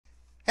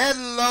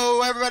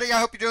Hello everybody, I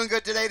hope you're doing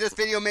good today. This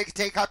video may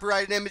contain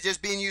copyrighted images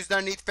being used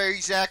underneath the Fair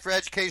Use Act for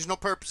educational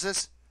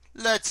purposes.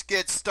 Let's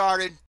get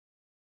started.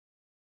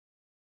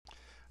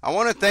 I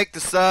want to thank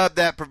the sub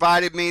that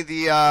provided me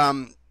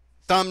the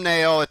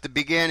thumbnail at the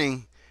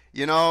beginning.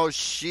 You know,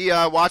 she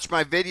watched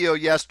my video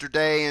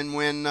yesterday, and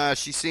when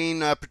she seen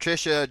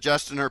Patricia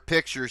adjusting her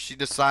picture, she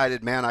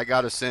decided, man, I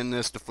got to send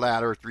this to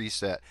Flat Earth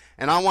Reset.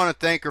 And I want to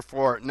thank her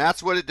for it. And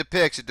that's what it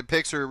depicts. It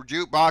depicts her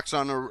jukebox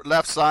on the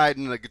left side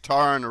and the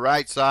guitar on the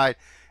right side.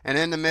 And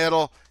in the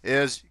middle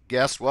is,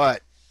 guess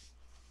what?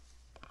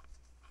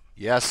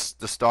 Yes,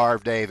 the Star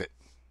of David.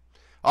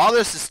 All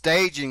this is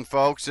staging,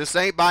 folks. This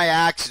ain't by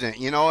accident.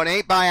 You know, it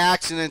ain't by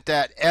accident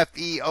that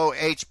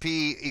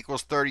FEOHP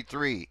equals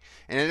 33.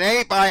 And it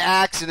ain't by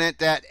accident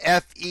that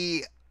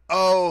FEOAHP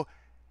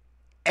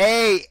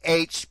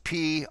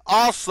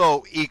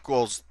also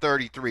equals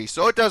 33.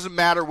 So it doesn't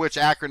matter which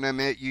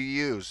acronym you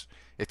use.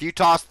 If you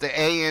toss the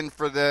A in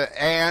for the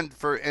and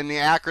for in the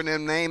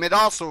acronym name, it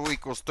also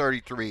equals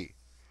 33.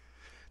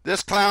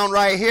 This clown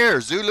right here,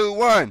 Zulu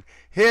 1,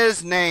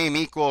 his name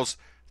equals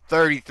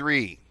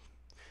 33.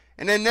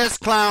 And then this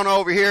clown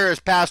over here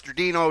is Pastor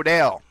Dean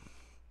Odell.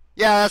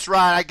 Yeah, that's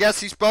right. I guess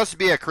he's supposed to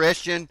be a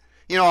Christian.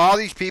 You know, all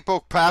these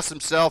people pass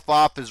themselves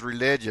off as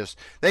religious.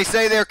 They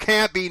say there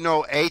can't be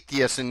no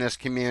atheists in this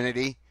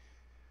community.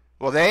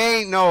 Well, they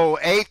ain't no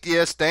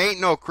atheists. They ain't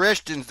no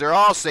Christians. They're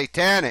all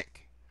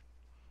satanic.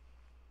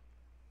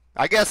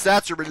 I guess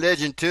that's a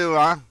religion too,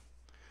 huh?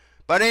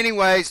 But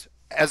anyways,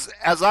 as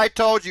I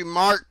told you,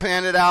 Mark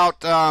printed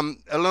out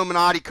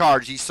Illuminati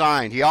cards he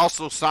signed. He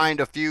also signed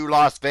a few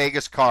Las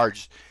Vegas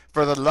cards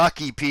for the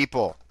lucky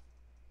people,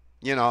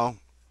 you know.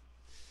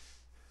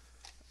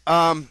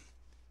 And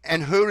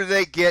who do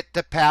they get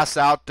to pass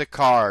out the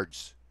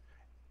cards?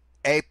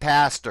 A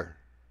pastor.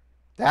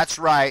 That's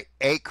right,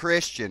 a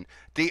Christian.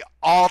 The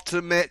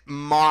ultimate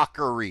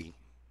mockery.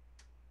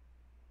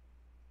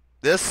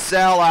 This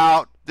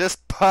sellout, this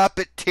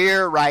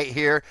puppeteer right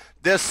here,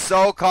 this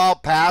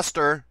so-called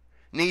pastor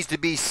needs to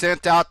be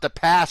sent out to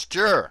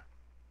pasture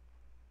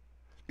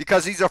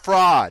because he's a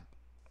fraud.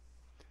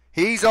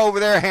 He's over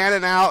there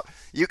handing out,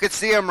 you can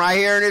see him right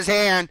here in his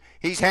hand,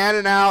 he's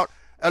handing out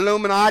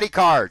Illuminati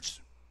cards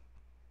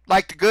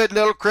like the good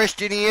little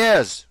Christian he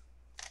is.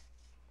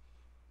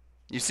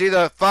 You see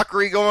the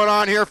fuckery going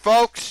on here,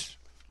 folks?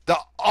 The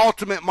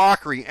ultimate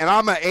mockery. And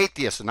I'm an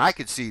atheist, and I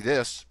could see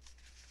this.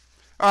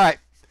 All right,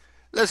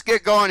 let's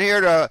get going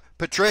here to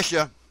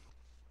Patricia.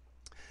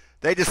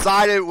 They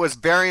decided it was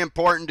very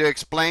important to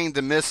explain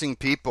the missing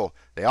people.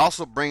 They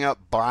also bring up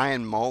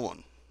Brian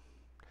Mullen.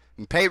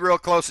 And pay real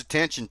close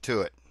attention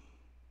to it.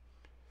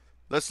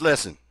 Let's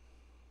listen.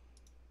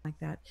 Like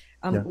that.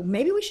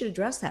 Maybe we should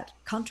address that.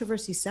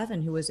 Controversy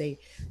 7, who was a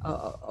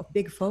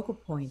big focal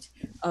point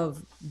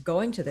of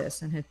going to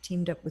this and had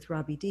teamed up with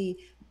Robbie D,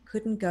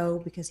 couldn't go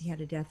because he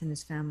had a death in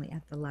his family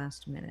at the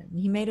last minute. And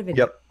he made a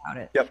video about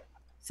it.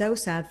 So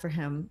sad for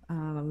him.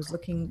 I was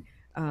looking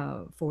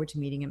forward to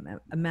meeting him.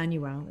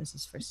 Emmanuel is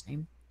his first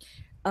name.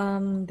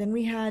 Then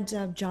we had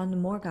John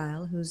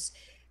Morgile, who's,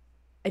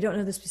 I don't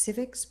know the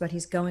specifics, but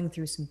he's going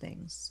through some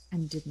things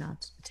and did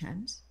not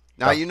attend.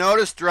 Now, you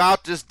notice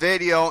throughout this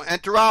video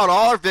and throughout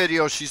all her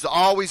videos, she's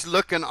always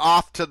looking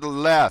off to the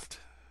left.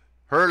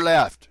 Her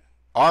left.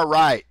 Our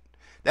right.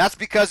 That's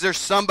because there's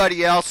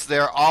somebody else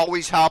there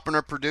always helping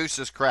her produce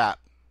this crap.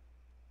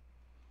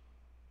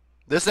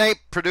 This ain't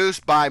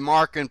produced by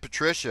Mark and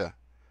Patricia.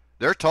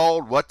 They're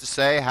told what to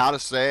say, how to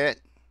say it,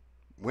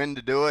 when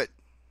to do it.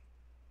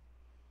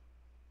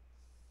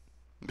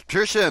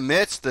 Patricia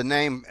admits the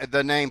name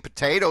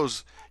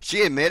potatoes.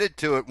 She admitted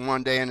to it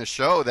one day in a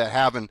show that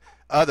having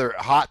other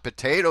hot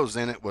potatoes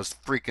in it was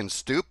freaking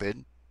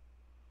stupid.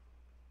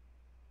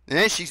 And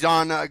then she's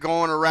on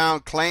going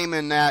around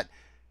claiming that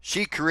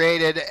she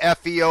created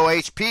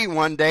FEOHP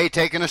one day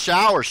taking a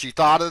shower. She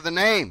thought of the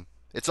name.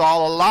 It's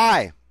all a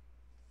lie.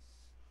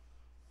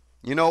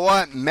 You know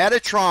what?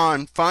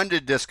 Metatron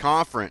funded this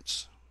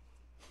conference.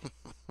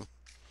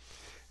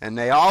 And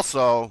they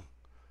also,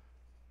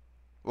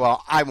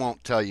 well, I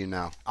won't tell you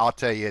now. I'll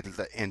tell you at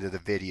the end of the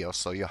video,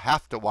 so you'll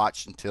have to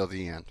watch until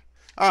the end.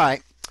 All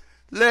right,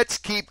 let's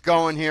keep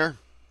going here.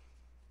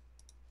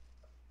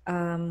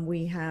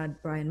 We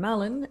had Brian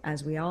Mullen,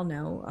 as we all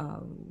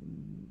know.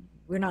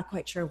 We're not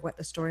quite sure what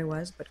the story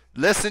was, but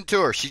listen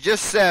to her. She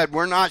just said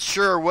we're not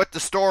sure what the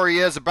story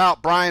is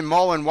about Brian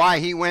Mullen, why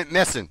he went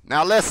missing.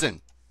 Now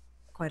listen.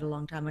 Quite a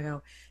long time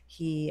ago,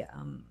 he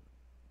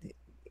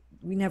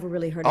we never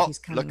really heard if he's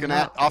coming. Looking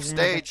at off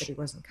stage, that he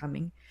wasn't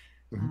coming.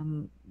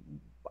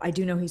 I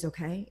do know he's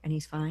okay and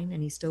he's fine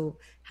and he still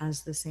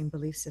has the same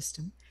belief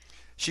system.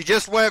 She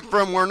just went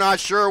from we're not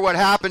sure what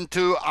happened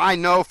to I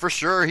know for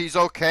sure he's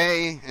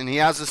okay and he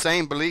has the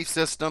same belief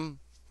system.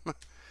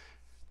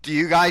 Do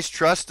you guys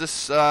trust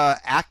this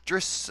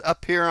actress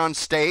up here on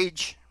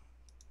stage?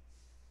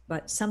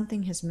 But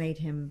something has made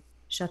him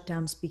shut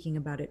down speaking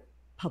about it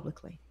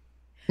publicly.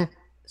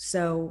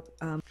 So,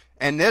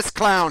 and this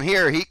clown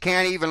here, he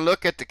can't even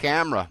look at the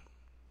camera.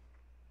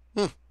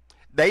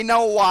 They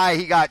know why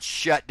he got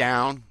shut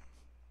down.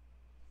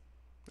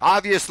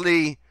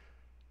 Obviously,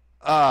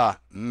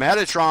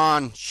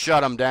 Metatron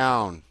shut him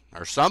down,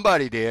 or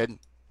somebody did.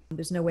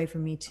 There's no way for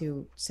me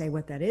to say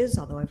what that is,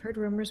 although I've heard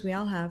rumors, we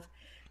all have,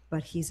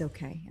 but he's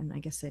okay. And I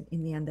guess that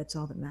in the end, that's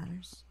all that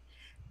matters.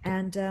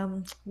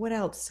 And what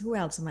else? Who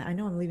else am I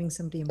know I'm leaving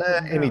somebody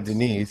important Amy out.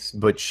 Denise,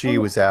 but she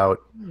Oh, was out.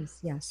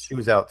 yes. She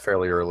was out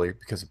fairly early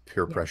because of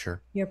peer Yeah.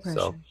 pressure. Peer pressure.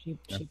 So,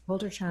 She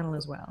pulled her channel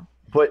as well.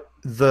 but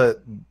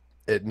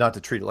not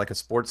to treat it like a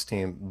sports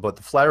team, but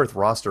the Flat Earth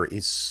roster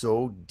is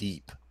so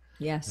deep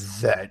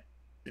Yes. that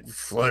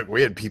like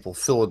we had people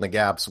fill in the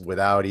gaps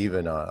without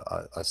even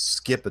a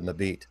skip in the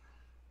beat.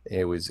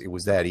 It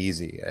was that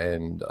easy,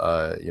 and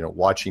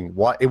watching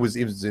what it was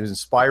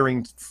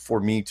inspiring for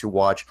me to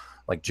watch,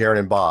 like Jared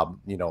and Bob.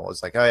 It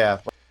was like, oh yeah.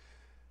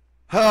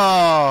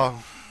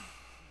 Oh,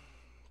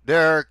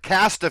 their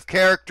cast of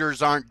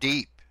characters aren't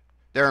deep.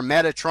 They're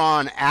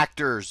Metatron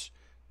actors.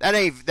 That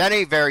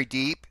ain't very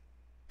deep.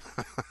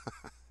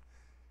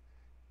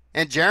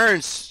 And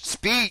Jaren's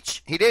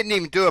speech, he didn't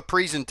even do a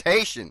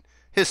presentation.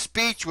 His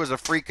speech was a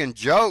freaking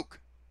joke.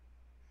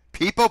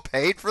 People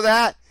paid for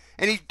that,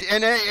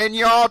 and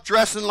you're all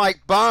dressing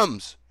like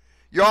bums.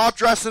 You're all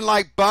dressing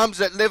like bums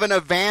that live in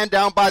a van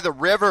down by the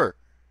river.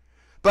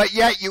 But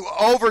yet you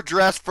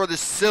overdress for the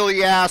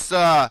silly ass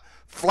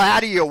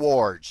Flatty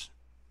Awards,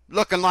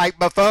 looking like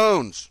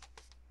buffoons.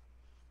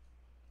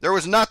 There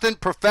was nothing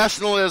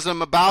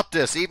professionalism about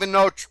this, even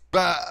though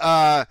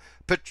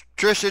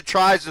Patricia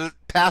tries to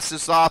pass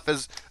this off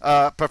as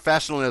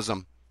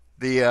professionalism,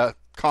 the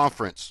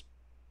conference.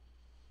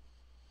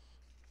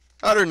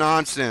 Utter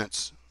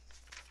nonsense.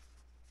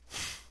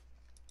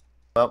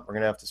 Well, we're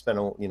gonna have to spend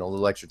a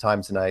little extra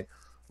time tonight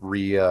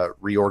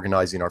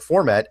reorganizing our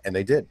format, and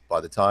they did.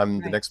 By the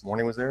time the next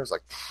morning was there, it was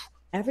like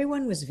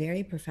everyone was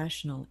very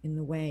professional in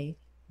the way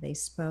they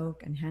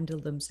spoke and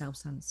handled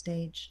themselves on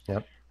stage.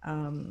 Yep.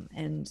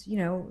 And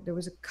there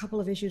was a couple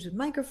of issues with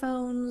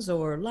microphones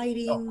or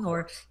lighting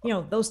or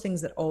those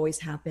things that always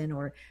happen,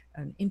 or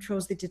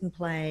intros that didn't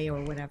play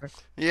or whatever.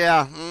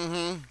 Yeah.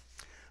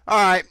 All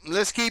right,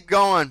 let's keep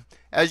going.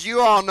 As you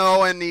all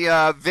know, in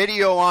the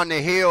video on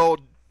the hill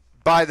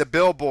by the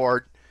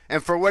billboard,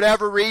 and for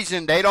whatever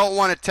reason, they don't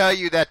want to tell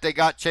you that they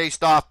got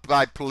chased off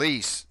by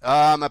police.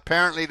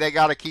 Apparently, they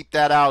got to keep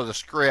that out of the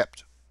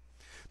script.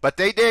 But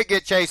they did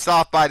get chased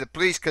off by the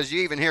police, because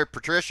you even hear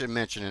Patricia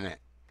mentioning it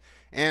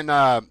in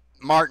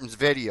Martin's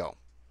video.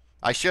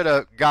 I should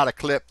have got a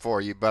clip for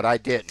you, but I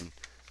didn't.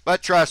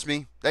 But trust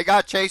me, they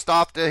got chased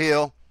off the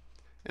hill,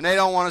 and they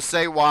don't want to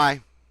say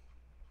why.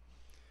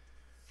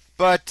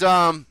 But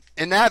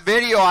in that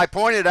video, I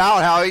pointed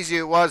out how easy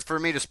it was for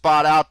me to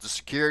spot out the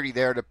security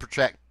there to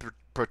protect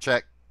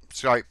Patricia.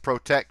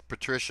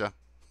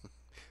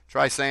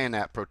 Try saying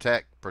that.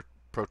 Protect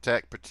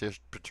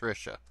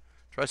Patricia.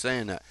 Try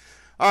saying that.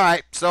 All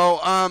right, so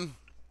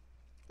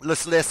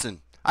let's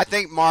listen. I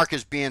think Mark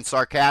is being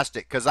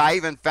sarcastic, because I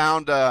even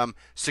found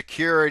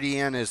security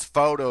in his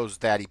photos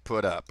that he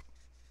put up.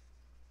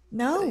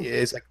 No.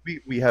 It's like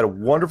we had a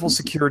wonderful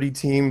security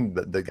team,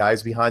 the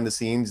guys behind the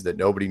scenes that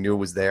nobody knew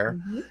was there.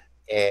 Mm-hmm.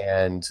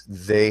 And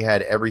they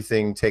had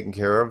everything taken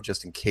care of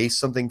just in case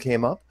something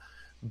came up.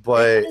 They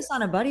But put us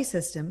on a buddy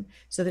system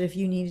so that if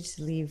you needed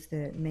to leave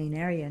the main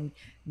area and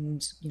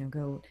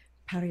go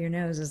powder your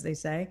nose, as they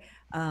say,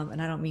 and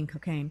I don't mean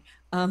cocaine,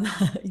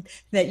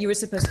 that you were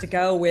supposed to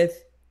go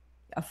with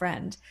a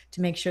friend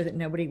to make sure that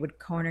nobody would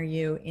corner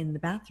you in the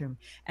bathroom.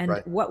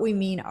 And what we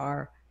mean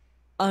are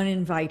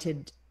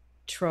uninvited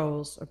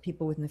trolls or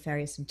people with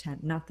nefarious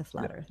intent, not the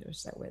flat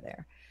earthers that were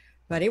there.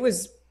 But it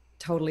was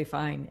totally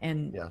fine,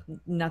 and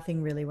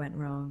nothing really went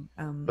wrong.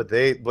 but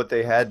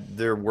they had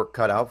their work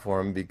cut out for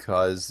them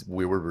because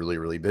we were really,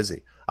 really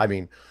busy. I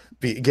mean,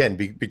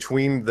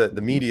 between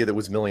the media that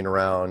was milling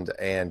around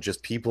and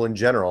just people in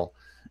general,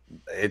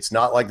 it's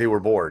not like they were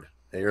bored.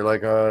 You're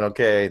like, oh,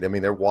 okay. I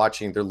mean, they're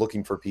watching, they're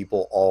looking for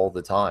people all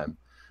the time.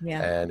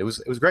 Yeah. And it was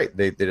great.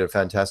 They did a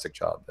fantastic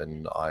job,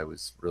 and I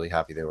was really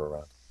happy they were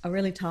around. A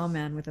really tall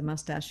man with a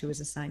mustache who was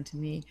assigned to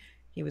me,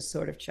 he was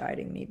sort of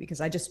chiding me because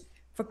I just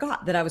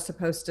forgot that I was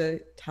supposed to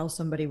tell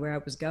somebody where I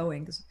was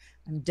going, because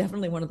I'm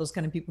definitely one of those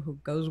kind of people who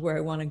goes where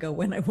I want to go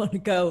when I want to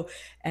go.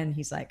 And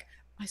he's like,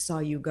 I saw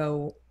you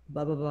go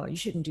blah blah blah, you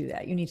shouldn't do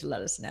that, you need to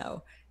let us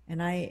know.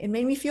 And it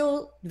made me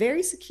feel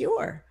very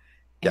secure.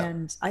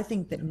 And I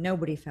think that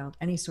nobody felt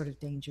any sort of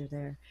danger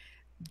there.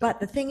 But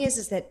the thing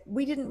is that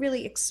we didn't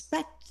really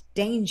expect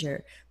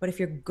danger. But if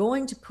you're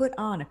going to put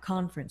on a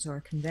conference or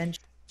a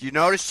convention, you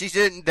notice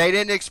they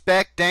didn't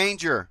expect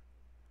danger,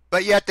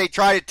 but yet they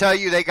try to tell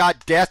you they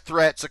got death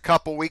threats a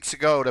couple weeks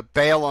ago to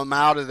bail them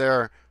out of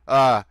their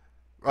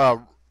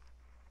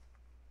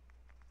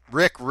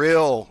Rick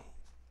Real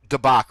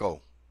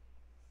debacle.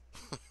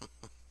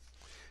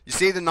 You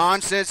see the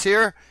nonsense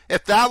here?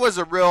 If that was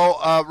a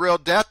real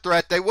death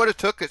threat, they would have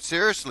took it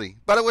seriously.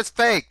 But it was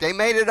fake. They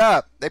made it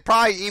up. They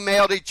probably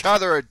emailed each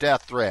other a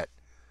death threat.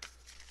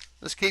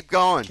 Let's keep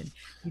going.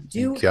 you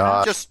do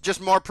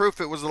just more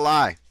proof it was a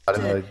lie.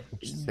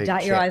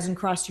 dot your I's and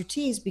cross your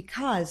T's,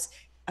 because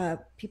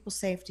people's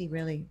safety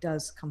really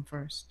does come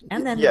first.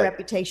 And then the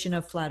reputation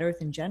of flat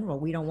Earth in general.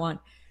 We don't want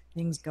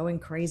things going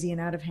crazy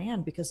and out of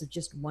hand because of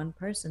just one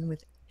person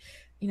with,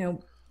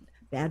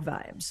 bad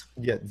vibes.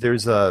 Yeah,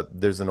 there's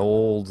an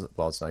old,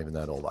 well, it's not even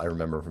that old. I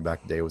remember from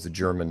back in the day, it was a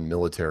German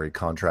military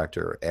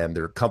contractor, and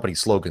their company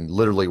slogan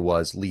literally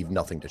was "Leave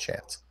nothing to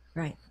chance."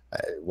 Right.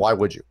 Why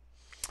would you?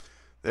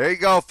 There you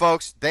go,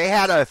 folks. They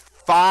had a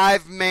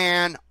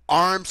 5-man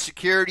armed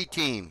security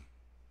team.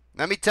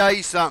 Let me tell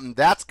you something.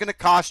 That's going to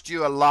cost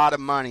you a lot of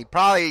money.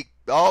 Probably,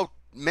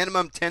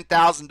 minimum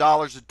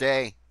 $10,000 a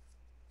day.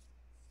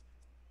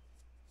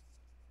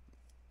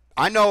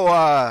 I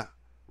know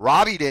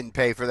Robbie didn't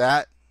pay for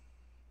that.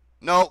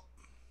 Nope.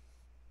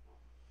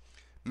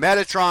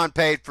 Metatron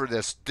paid for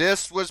this.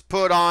 This was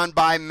put on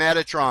by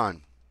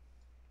Metatron.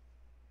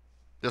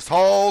 This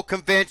whole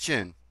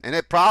convention. And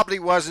it probably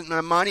wasn't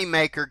a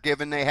moneymaker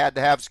given they had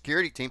to have a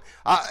security team.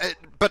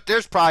 But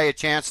there's probably a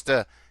chance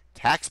the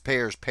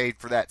taxpayers paid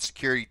for that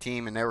security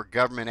team and they were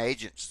government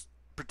agents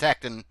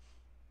protecting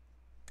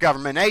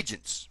government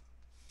agents.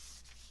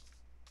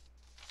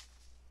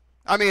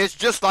 I mean, it's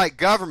just like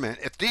government.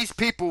 If these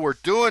people were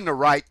doing the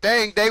right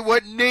thing, they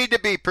wouldn't need to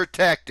be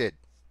protected.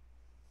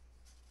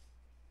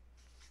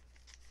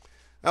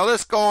 Now,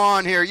 let's go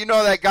on here. You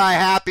know that guy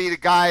Happy,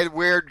 the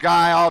weird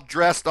guy, all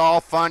dressed all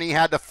funny,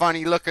 had the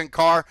funny-looking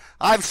car?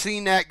 I've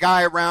seen that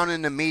guy around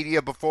in the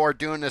media before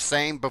doing the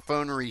same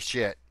buffoonery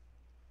shit.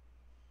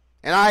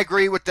 And I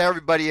agree with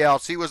everybody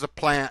else. He was a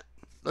plant.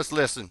 Let's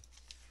listen.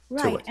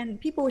 Right, and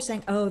people were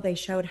saying, they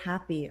showed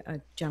Happy, a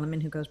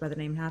gentleman who goes by the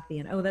name Happy,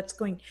 and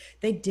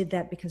they did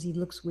that because he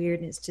looks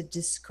weird and it's to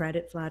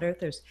discredit flat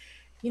earthers.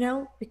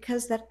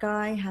 Because that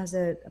guy has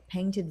a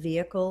painted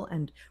vehicle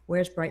and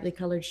wears brightly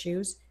colored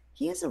shoes,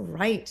 he has a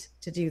right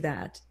to do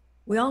that.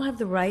 We all have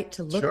the right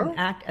to look and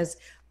act as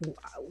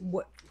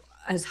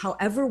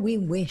however we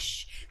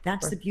wish.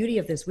 That's the beauty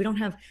of this. We don't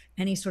have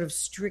any sort of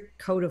strict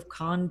code of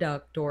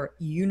conduct or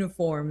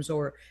uniforms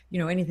or,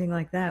 anything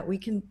like that. We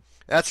can...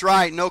 That's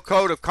right, no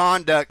code of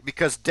conduct,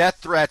 because death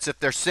threats, if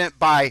they're sent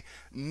by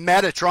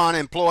Metatron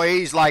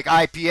employees like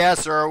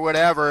IPS or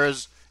whatever,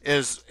 is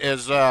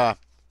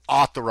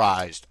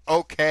authorized.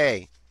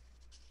 Okay.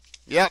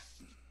 Yep.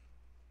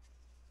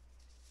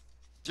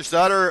 Just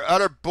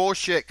utter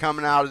bullshit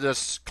coming out of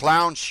this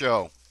clown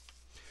show.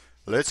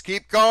 Let's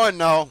keep going,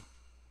 though.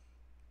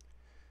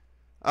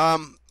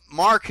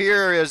 Mark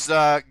here is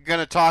going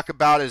to talk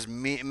about his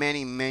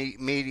many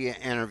media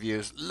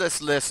interviews.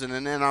 Let's listen,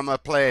 and then I'm going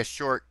to play a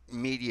short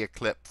media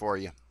clip for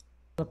you.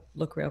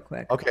 Look real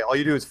quick. Okay, all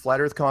you do is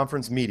Flat Earth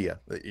Conference Media.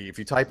 If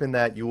you type in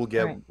that, you will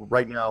get,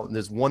 right now,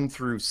 there's 1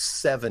 through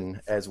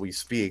 7 as we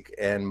speak,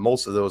 and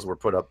most of those were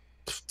put up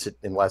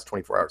in the last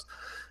 24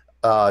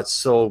 hours.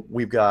 So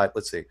we've got,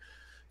 let's see,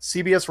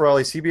 CBS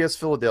Raleigh, CBS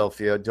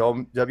Philadelphia,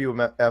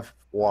 WFY,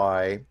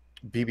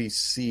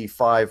 BBC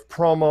 5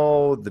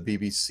 promo, the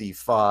BBC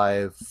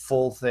 5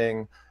 full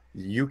thing,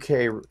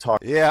 UK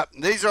talk. Yeah,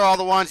 these are all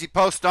the ones he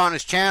posts on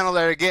his channel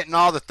that are getting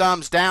all the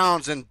thumbs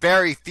downs and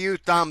very few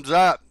thumbs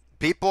up.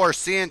 People are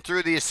seeing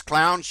through this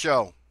clown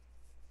show.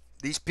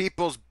 These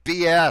people's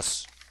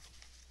BS.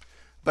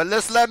 But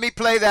let me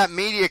play that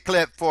media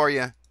clip for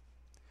you.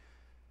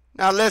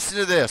 Now listen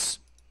to this.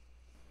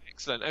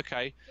 Excellent.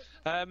 Okay.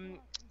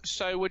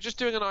 So we're just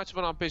doing an item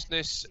on our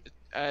business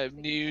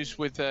news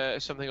with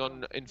something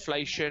on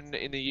inflation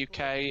in the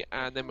UK,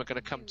 and then we're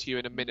going to come to you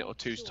in a minute or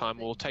two's time.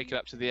 We'll take it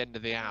up to the end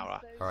of the hour.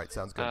 All right,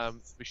 sounds good.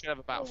 We should have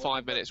about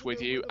 5 minutes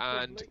with you,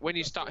 and when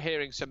you start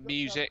hearing some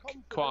music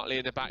quietly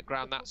in the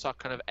background, that's our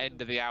kind of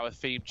end of the hour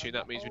theme tune.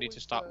 That means we need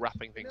to start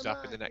wrapping things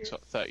up in the next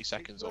 30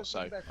 seconds or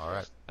so. All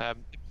right. The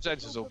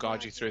presenters will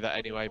guide you through that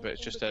anyway, but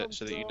it's just so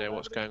that you know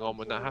what's going on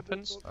when that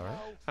happens. All right.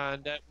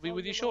 And we'll be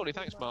with you shortly.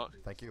 Thanks, Mark.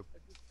 Thank you.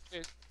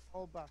 Cheers.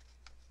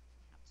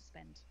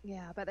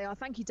 Yeah, I bet they are.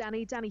 Thank you,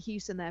 Danny. Danny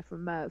Houston there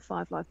from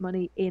 5 Live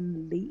Money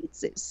in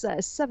Leeds. It's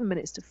 7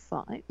 minutes to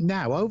 5.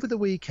 Now, over the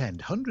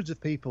weekend, hundreds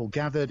of people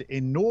gathered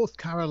in North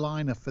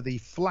Carolina for the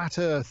Flat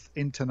Earth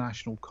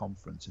International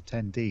Conference.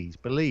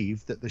 Attendees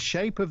believe that the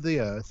shape of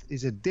the Earth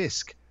is a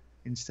disk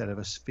instead of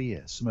a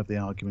sphere. Some of the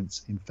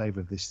arguments in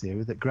favour of this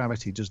theory that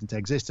gravity doesn't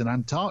exist and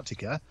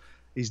Antarctica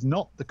is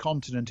not the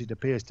continent it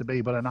appears to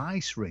be, but an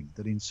ice ring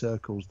that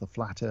encircles the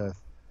flat Earth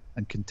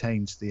and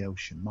contains the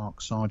ocean.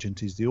 Mark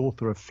Sargent is the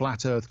author of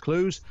Flat Earth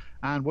Clues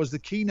and was the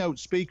keynote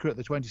speaker at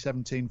the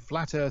 2017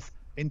 Flat Earth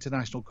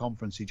International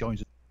Conference. He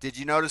joins us. Did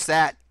you notice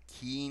that?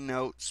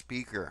 Keynote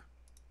speaker.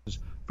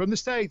 From the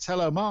States.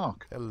 Hello,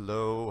 Mark.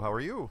 Hello, how are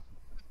you?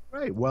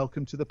 Great.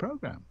 Welcome to the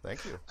program.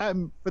 Thank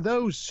you. For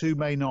those who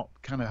may not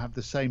kind of have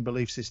the same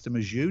belief system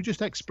as you,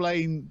 just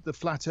explain the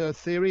flat Earth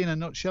theory in a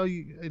nutshell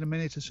in a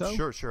minute or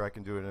so. Sure. I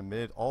can do it in a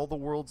minute. All the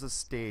world's a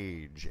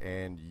stage,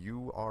 and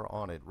you are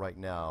on it right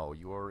now.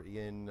 You are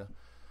in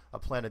a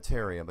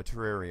planetarium, a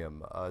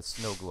terrarium, a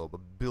snow globe, a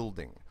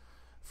building,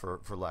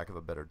 for lack of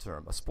a better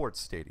term, a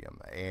sports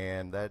stadium,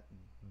 and that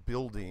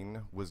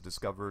building was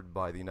discovered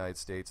by the United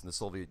States and the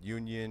Soviet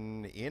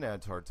Union in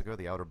Antarctica,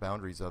 the outer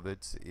boundaries of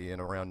it, in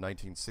around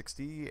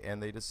 1960,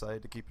 and they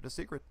decided to keep it a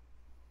secret.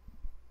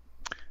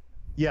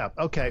 Yeah.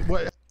 Okay.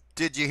 Well,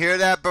 Did you hear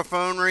that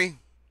buffoonery?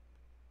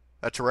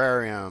 A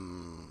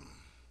terrarium.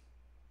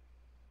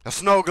 A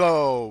snow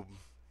globe.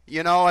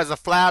 You know, as a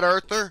flat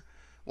earther,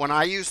 when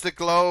I use the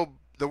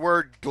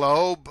word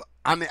globe,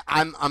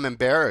 I'm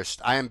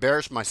embarrassed. I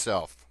embarrass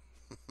myself.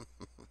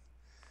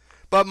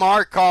 But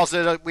Mark calls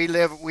it we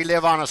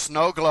live on a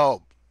snow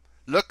globe.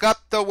 Look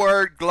up the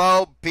word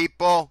globe,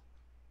 people.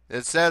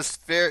 It says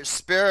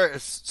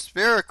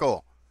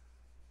spherical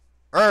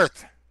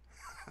Earth.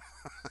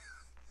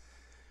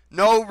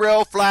 No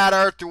real flat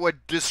earther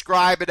would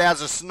describe it as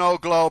a snow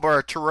globe or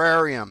a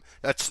terrarium.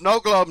 That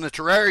snow globe and the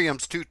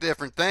terrarium's two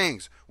different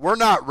things. We're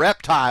not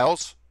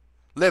reptiles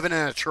living in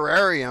a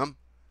terrarium.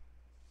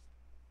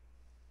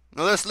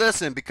 Now let's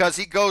listen, because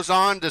he goes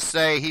on to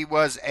say he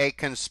was a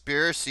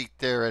conspiracy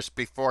theorist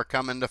before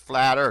coming to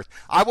flat earth.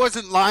 I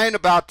wasn't lying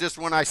about this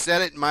when I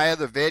said it in my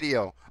other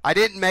video. I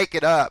didn't make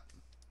it up.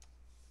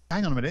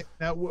 hang on a minute.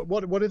 Now,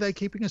 what are they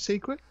keeping a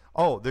secret?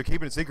 Oh, they're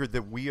keeping it secret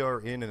that we are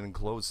in an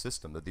enclosed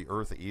system, that the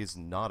Earth is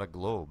not a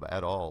globe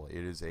at all.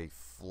 It is a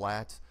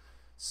flat,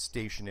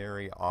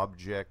 stationary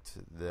object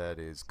that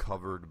is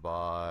covered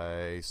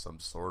by some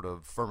sort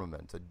of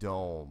firmament, a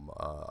dome,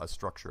 a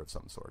structure of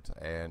some sort.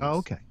 And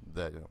okay.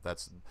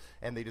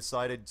 And they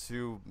decided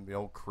to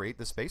create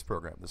the space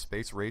program. The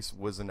space race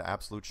was an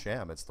absolute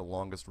sham. It's the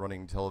longest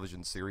running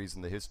television series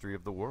in the history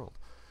of the world.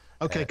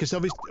 Okay, because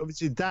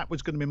obviously that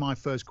was going to be my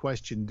first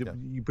question. Yeah.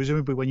 You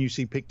presumably, when you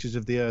see pictures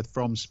of the Earth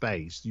from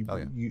space,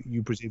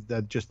 you presume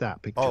they're just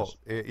that pictures. Oh,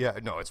 yeah,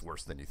 no, it's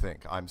worse than you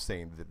think. I'm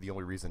saying that the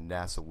only reason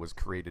NASA was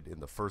created in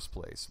the first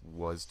place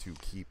was to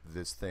keep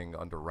this thing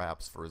under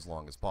wraps for as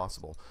long as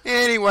possible.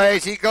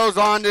 Anyways, he goes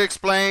on to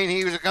explain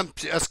he was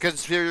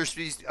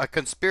a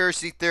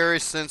conspiracy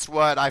theorist since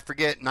what, I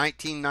forget,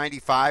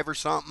 1995 or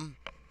something.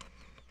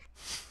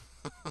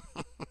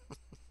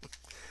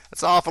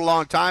 That's an awful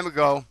long time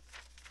ago.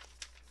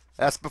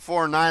 That's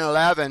before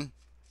 9/11.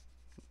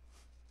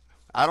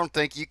 I don't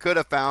think you could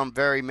have found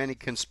very many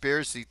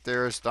conspiracy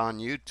theorists on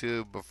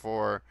YouTube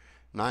before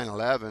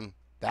 9/11.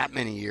 That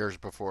many years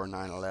before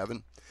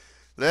 9/11.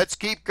 Let's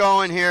keep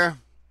going here.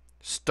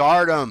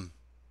 Stardom.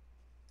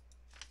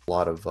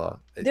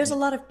 There's a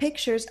lot of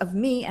pictures of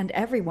me and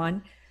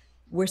everyone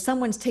where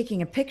someone's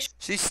taking a picture.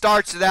 She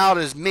starts it out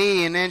as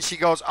me, and then she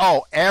goes,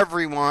 oh,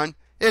 everyone.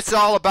 It's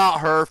all about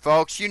her,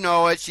 folks. You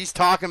know it. She's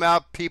talking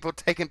about people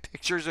taking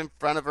pictures in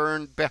front of her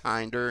and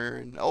behind her.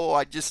 And, oh,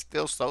 I just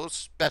feel so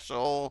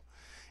special.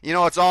 You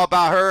know, it's all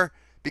about her.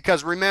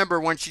 Because remember,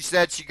 when she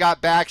said she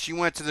got back, she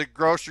went to the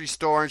grocery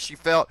store and she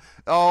felt,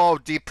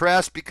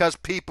 depressed because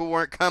people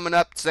weren't coming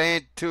up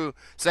saying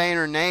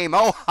her name.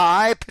 Oh,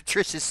 hi,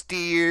 Patricia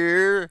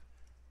Steer.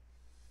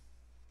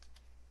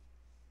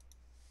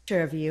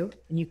 Picture of you,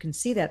 and you can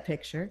see that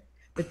picture.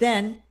 But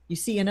then you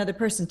see another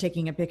person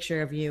taking a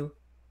picture of you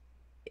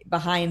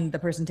behind the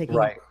person taking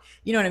right.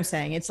 You know what I'm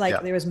saying? It's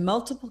like there was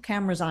multiple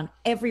cameras on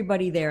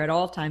everybody there at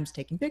all times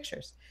taking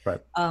pictures.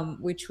 Right.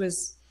 Which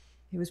was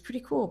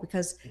pretty cool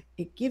because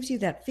it gives you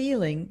that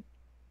feeling.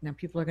 Now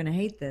people are going to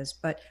hate this,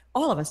 but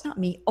all of us, not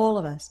me, all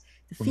of us,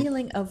 the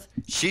feeling of.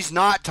 She's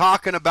not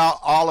talking about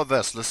all of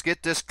us. Let's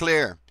get this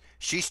clear.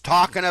 She's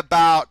talking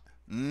about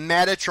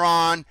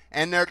Metatron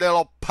and their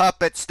little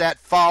puppets that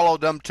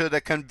followed them to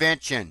the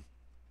convention.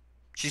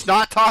 She's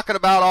not talking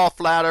about all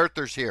flat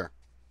earthers here.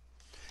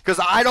 Because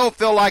I don't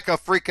feel like a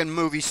freaking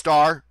movie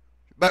star,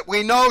 but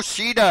we know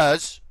she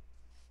does.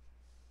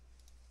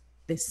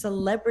 The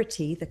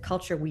celebrity, the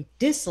culture we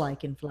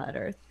dislike in Flat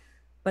Earth,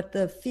 but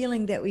the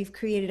feeling that we've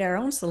created our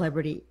own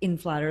celebrity in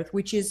Flat Earth,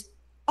 which is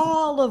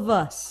all of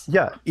us.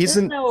 Yeah, There's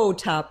no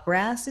top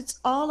brass. It's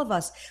all of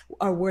us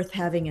are worth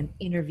having an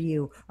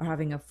interview or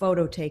having a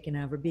photo taken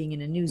of or being in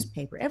a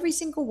newspaper. Every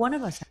single one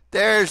of us.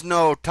 There's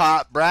no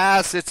top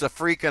brass. It's a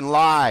freaking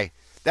lie.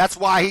 That's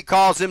why he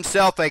calls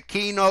himself a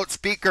keynote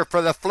speaker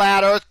for the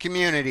Flat Earth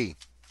community.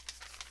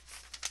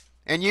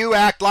 And you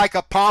act like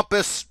a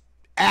pompous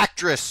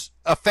actress,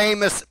 a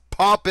famous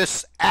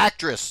pompous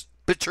actress,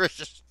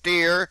 Patricia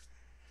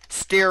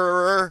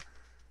Steerer.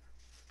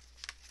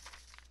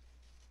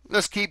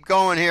 Let's keep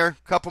going here.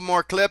 A couple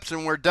more clips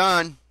and we're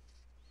done.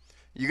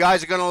 You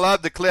guys are going to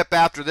love the clip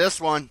after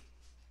this one.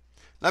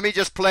 Let me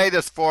just play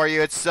this for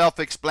you. It's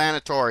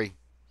self-explanatory.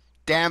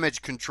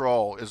 Damage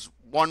control is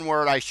one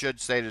word I should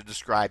say to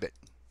describe it.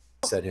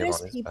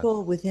 There's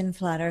people within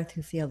Flat Earth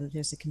who feel that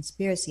there's a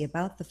conspiracy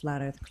about the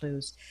Flat Earth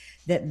clues,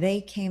 that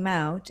they came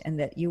out and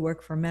that you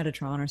work for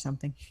Metatron or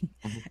something.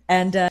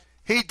 And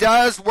he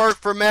does work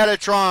for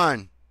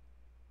Metatron.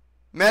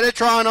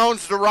 Metatron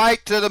owns the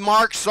right to the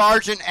Mark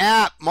Sargent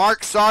app.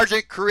 Mark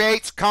Sargent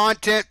creates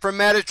content for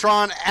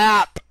Metatron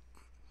app.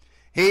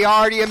 He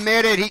already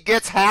admitted he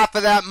gets half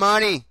of that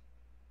money.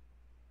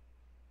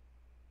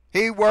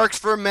 He works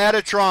for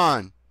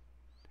Metatron.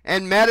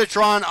 And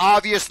Metatron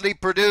obviously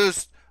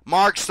produced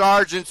Mark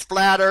Sargent's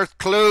Flat Earth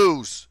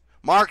Clues.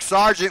 Mark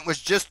Sargent was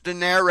just the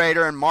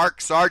narrator, and Mark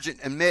Sargent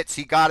admits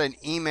he got an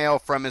email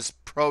from his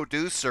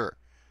producer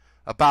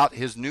about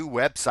his new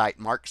website,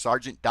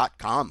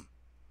 marksargent.com.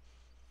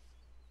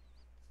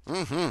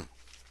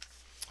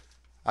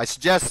 I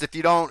suggest if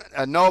you don't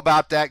know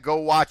about that, go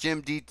watch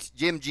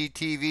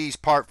MGTV's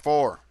Part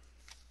 4.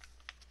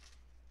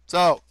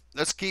 So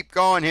let's keep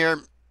going here.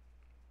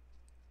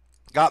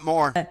 Got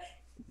more.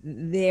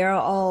 They're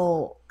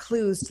all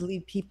clues to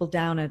lead people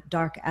down a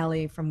dark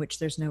alley from which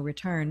there's no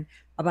return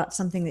about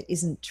something that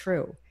isn't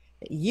true.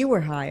 That you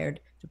were hired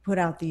to put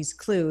out these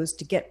clues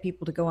to get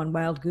people to go on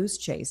wild goose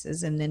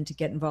chases and then to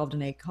get involved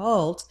in a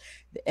cult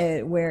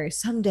where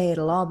someday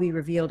it'll all be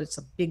revealed it's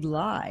a big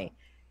lie.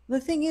 The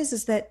thing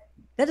is that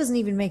doesn't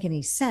even make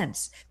any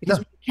sense because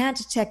when you can't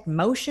detect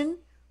motion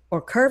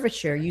or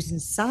curvature using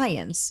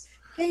science,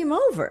 game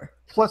over.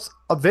 Plus,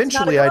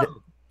 eventually I'd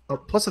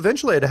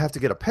have to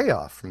get a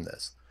payoff from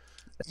this.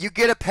 You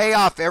get a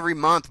payoff every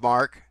month,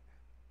 Mark.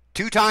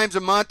 2 times a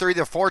month or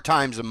either 4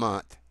 times a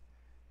month.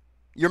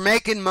 You're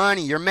making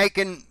money. You're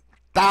making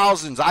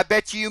thousands. I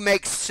bet you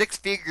make 6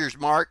 figures,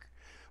 Mark.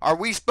 Are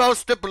we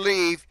supposed to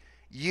believe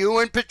you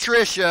and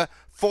Patricia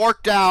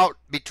forked out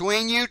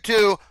between you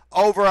two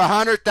over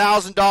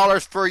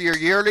 $100,000 for your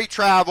yearly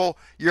travel,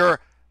 your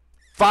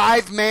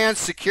 5-man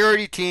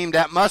security team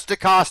that must have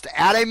cost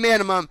at a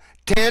minimum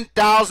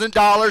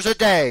 $10,000 a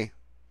day?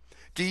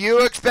 Do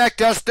you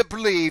expect us to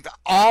believe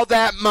all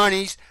that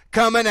money's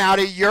coming out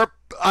of your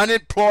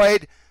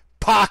unemployed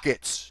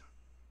pockets?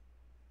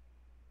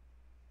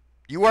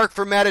 You work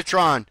for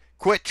Metatron.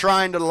 Quit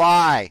trying to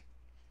lie.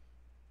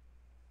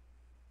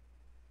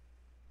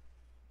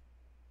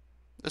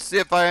 Let's see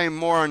if I have any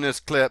more on this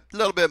clip. A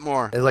little bit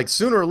more. And like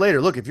sooner or later,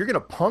 look, if you're going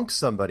to punk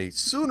somebody,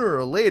 sooner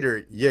or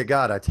later, you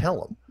got to tell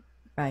them.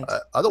 Right.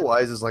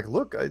 Otherwise, it's like,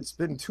 look, it's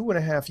been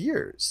 2.5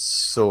 years.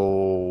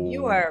 So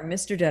you are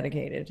Mr.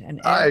 Dedicated. And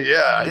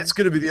yeah, it's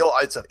going to be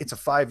it's a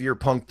 5-year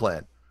punk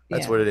plan.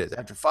 That's what it is.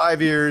 After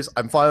 5 years,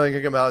 I'm finally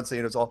going to come out and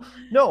saying it's all.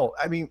 No,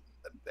 I mean,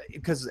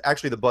 because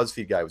actually the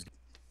BuzzFeed guy was.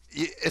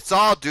 It's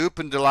all dupe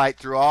and delight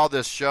through all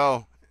this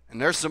show.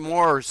 And there's some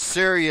more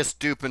serious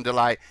dupe and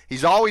delight.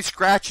 He's always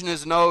scratching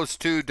his nose,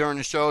 too, during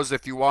the shows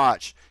if you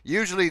watch.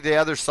 Usually the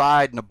other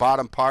side and the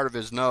bottom part of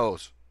his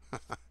nose.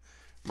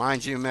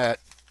 Mind you, that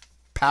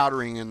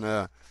powdering in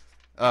the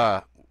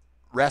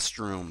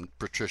restroom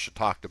Patricia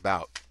talked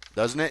about,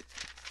 doesn't it?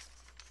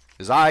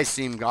 His eyes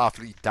seem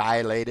awfully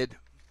dilated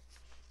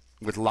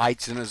with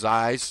lights in his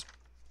eyes.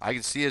 I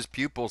can see his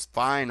pupils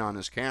fine on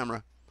his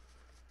camera.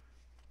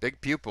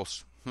 Big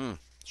pupils.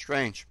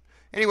 Strange.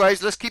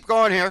 Anyways, let's keep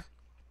going here.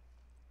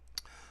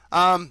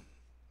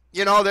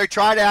 They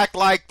try to act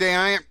like they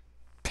ain't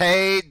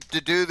paid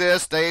to do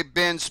this. They've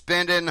been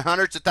spending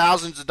hundreds of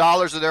thousands of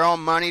dollars of their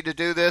own money to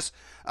do this.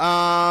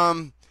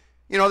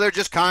 They're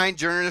just kind,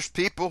 generous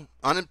people,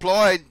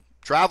 unemployed,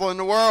 traveling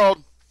the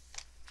world.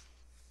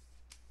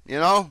 You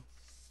know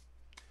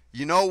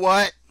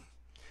what?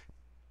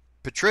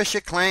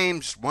 Patricia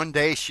claims one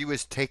day she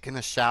was taking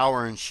a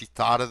shower and she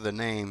thought of the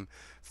name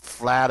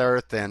Flat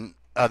Earth and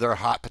other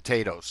hot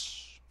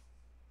potatoes.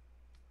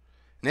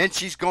 And then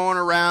she's going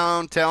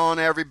around telling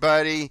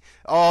everybody,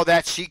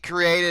 that she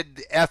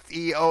created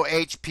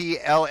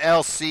FEOHP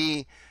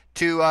LLC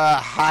to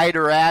hide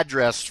her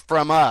address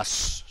from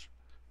us,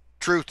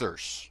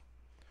 truthers,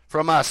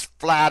 from us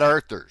flat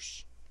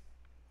earthers.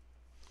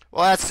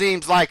 Well, that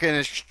seems like an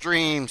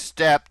extreme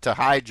step to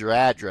hide your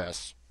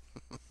address.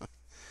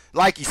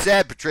 Like you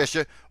said,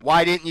 Patricia,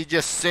 why didn't you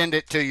just send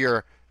it to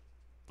your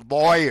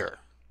lawyer?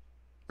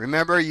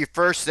 Remember, you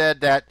first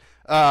said that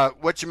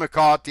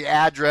the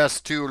address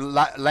to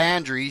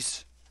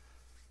Landry's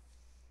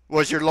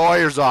was your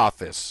lawyer's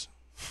office.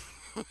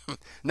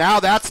 Now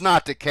that's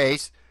not the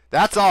case.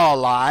 That's all a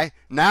lie.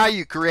 Now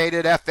you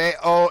created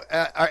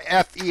FEAOHP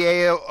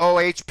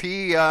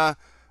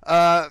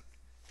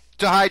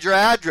to hide your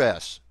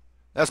address.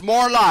 That's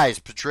more lies,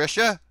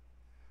 Patricia.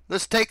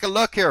 Let's take a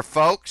look here,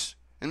 folks.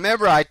 And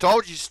remember, I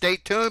told you stay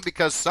tuned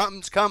because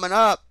something's coming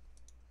up.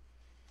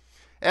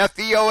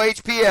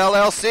 FEOHP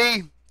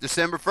LLC.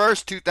 December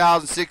 1st,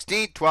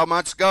 2016, 12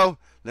 months ago,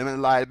 limited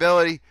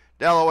liability,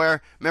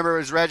 Delaware. Remember, it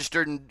was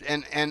registered in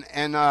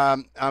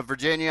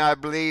Virginia, I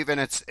believe,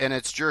 and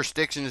its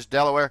jurisdiction is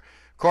Delaware.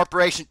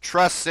 Corporation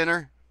Trust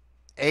Center,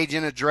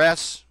 agent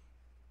address,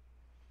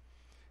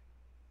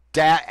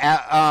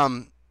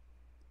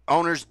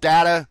 owner's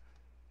data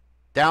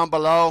down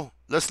below.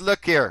 Let's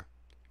look here.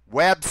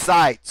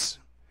 Websites,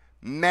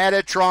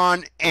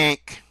 Metatron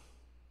Inc.,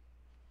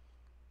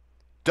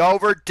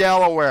 Dover,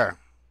 Delaware.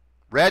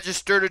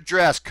 Registered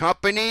address,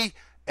 company,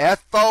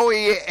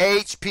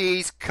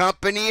 FOEHP's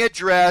company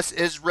address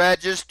is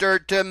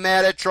registered to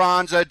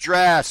Metatron's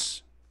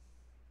address.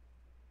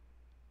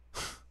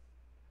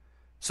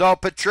 So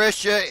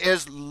Patricia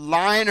is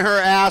lying her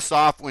ass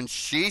off when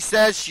she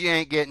says she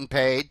ain't getting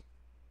paid.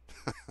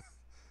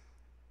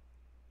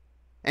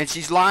 And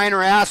she's lying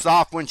her ass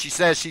off when she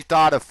says she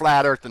thought of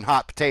flat earth and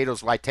hot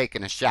potatoes while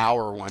taking a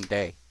shower one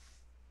day.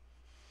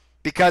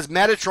 Because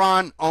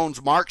Metatron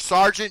owns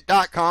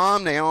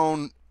MarkSargent.com. They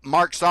own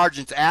Mark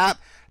Sargent's app.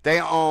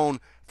 They own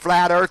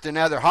Flat Earth and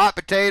other hot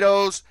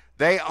potatoes.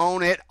 They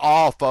own it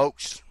all,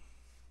 folks.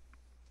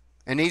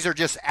 And these are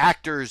just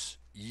actors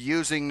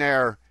using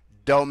their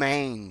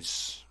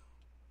domains.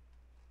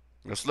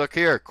 Let's look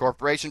here.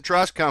 Corporation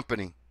Trust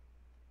Company.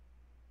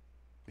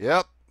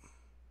 Yep.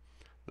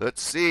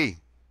 Let's see.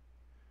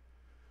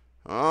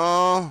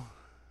 Oh,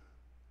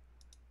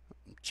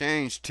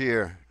 changed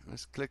here.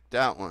 Let's click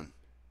that one.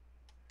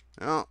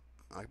 Oh,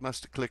 I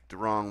must have clicked the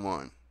wrong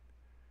one.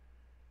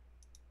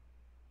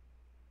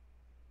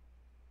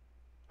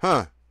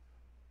 Huh.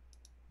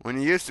 When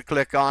you used to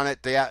click on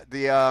it,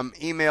 the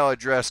email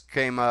address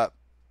came up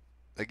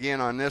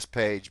again on this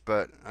page,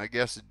 but I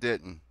guess it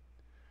didn't.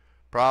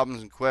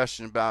 Problems and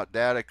questions about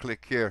data,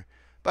 click here.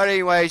 But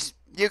anyways,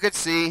 you could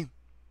see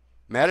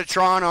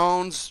Metatron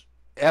owns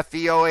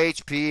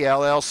FEOHP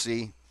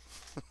LLC.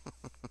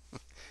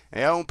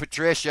 They own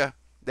Patricia.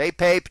 They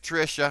pay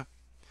Patricia.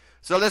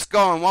 So let's go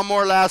on one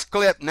more last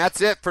clip, and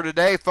that's it for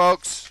today,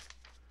 folks.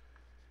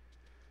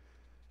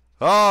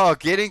 Oh,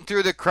 getting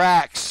through the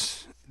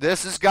cracks.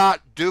 This has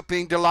got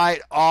duping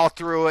delight all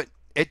through it.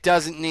 It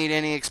doesn't need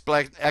any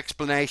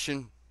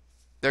explanation.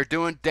 They're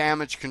doing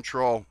damage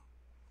control.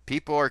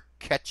 People are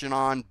catching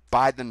on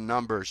by the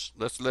numbers.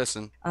 Let's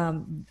listen.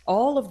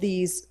 All of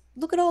these,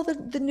 look at all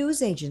the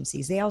news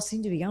agencies. They all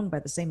seem to be owned by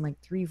the same, like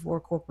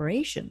 3-4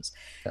 corporations.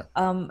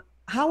 Yeah.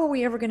 How are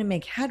we ever going to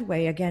make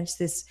headway against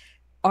this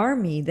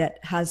army that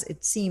has,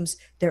 it seems,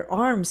 their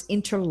arms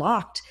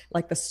interlocked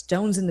like the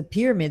stones in the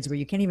pyramids where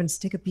you can't even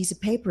stick a piece of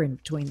paper in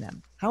between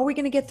them? How are we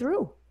going to get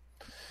through?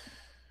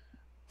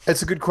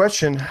 It's a good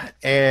question.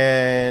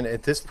 And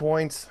at this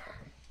point,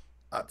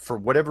 for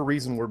whatever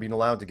reason, we're being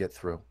allowed to get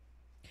through.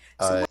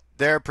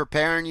 They're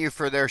preparing you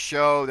for their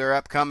show, their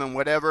upcoming,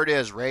 whatever it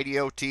is,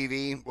 radio,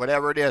 TV,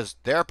 whatever it is.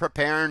 They're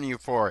preparing you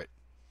for it.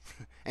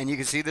 And you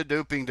can see the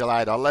duping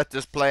delight. I'll let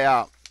this play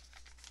out.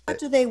 What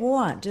do they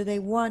want? Do they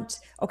want,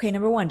 okay,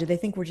 number one, do they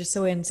think we're just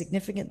so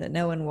insignificant that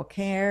no one will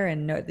care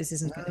and no, this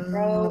isn't going to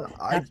grow?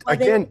 That's why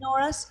they ignore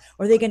us?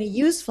 Or are they going to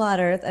use Flat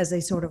Earth as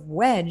a sort of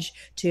wedge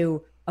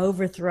to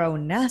overthrow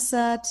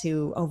NASA,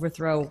 to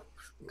overthrow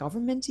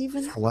government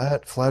even?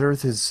 Flat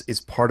Earth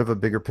is part of a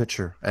bigger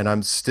picture. And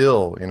I'm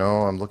still,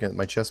 I'm looking at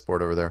my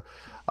chessboard over there.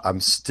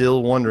 I'm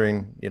still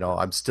wondering,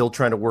 I'm still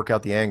trying to work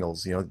out the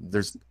angles.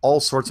 There's all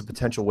sorts of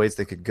potential ways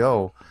they could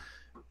go.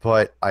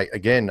 But I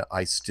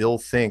still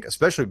think,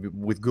 especially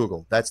with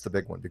Google, that's the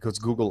big one because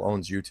Google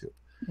owns YouTube.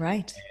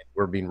 Right. And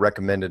we're being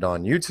recommended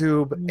on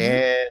YouTube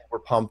and we're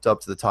pumped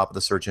up to the top of the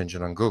search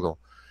engine on Google.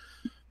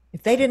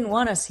 If they didn't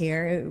want us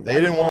here. They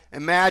didn't want.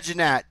 Imagine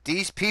that.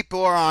 These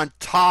people are on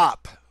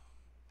top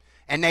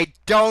and they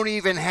don't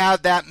even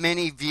have that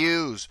many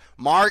views.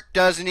 Mark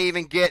doesn't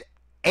even get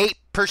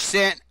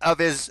 8% of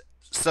his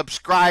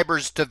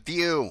subscribers to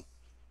view.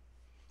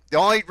 The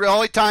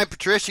only time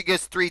Patricia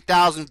gets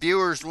 3,000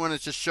 viewers when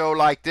it's a show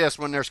like this,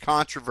 when there's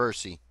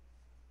controversy.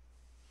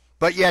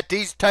 But yet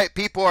these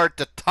people are at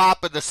the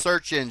top of the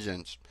search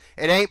engines.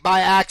 It ain't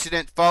by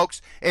accident,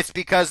 folks. It's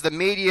because the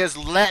media is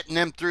letting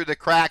them through the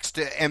cracks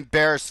to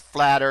embarrass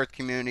Flat Earth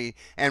community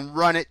and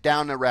run it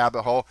down the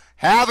rabbit hole.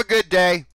 Have a good day.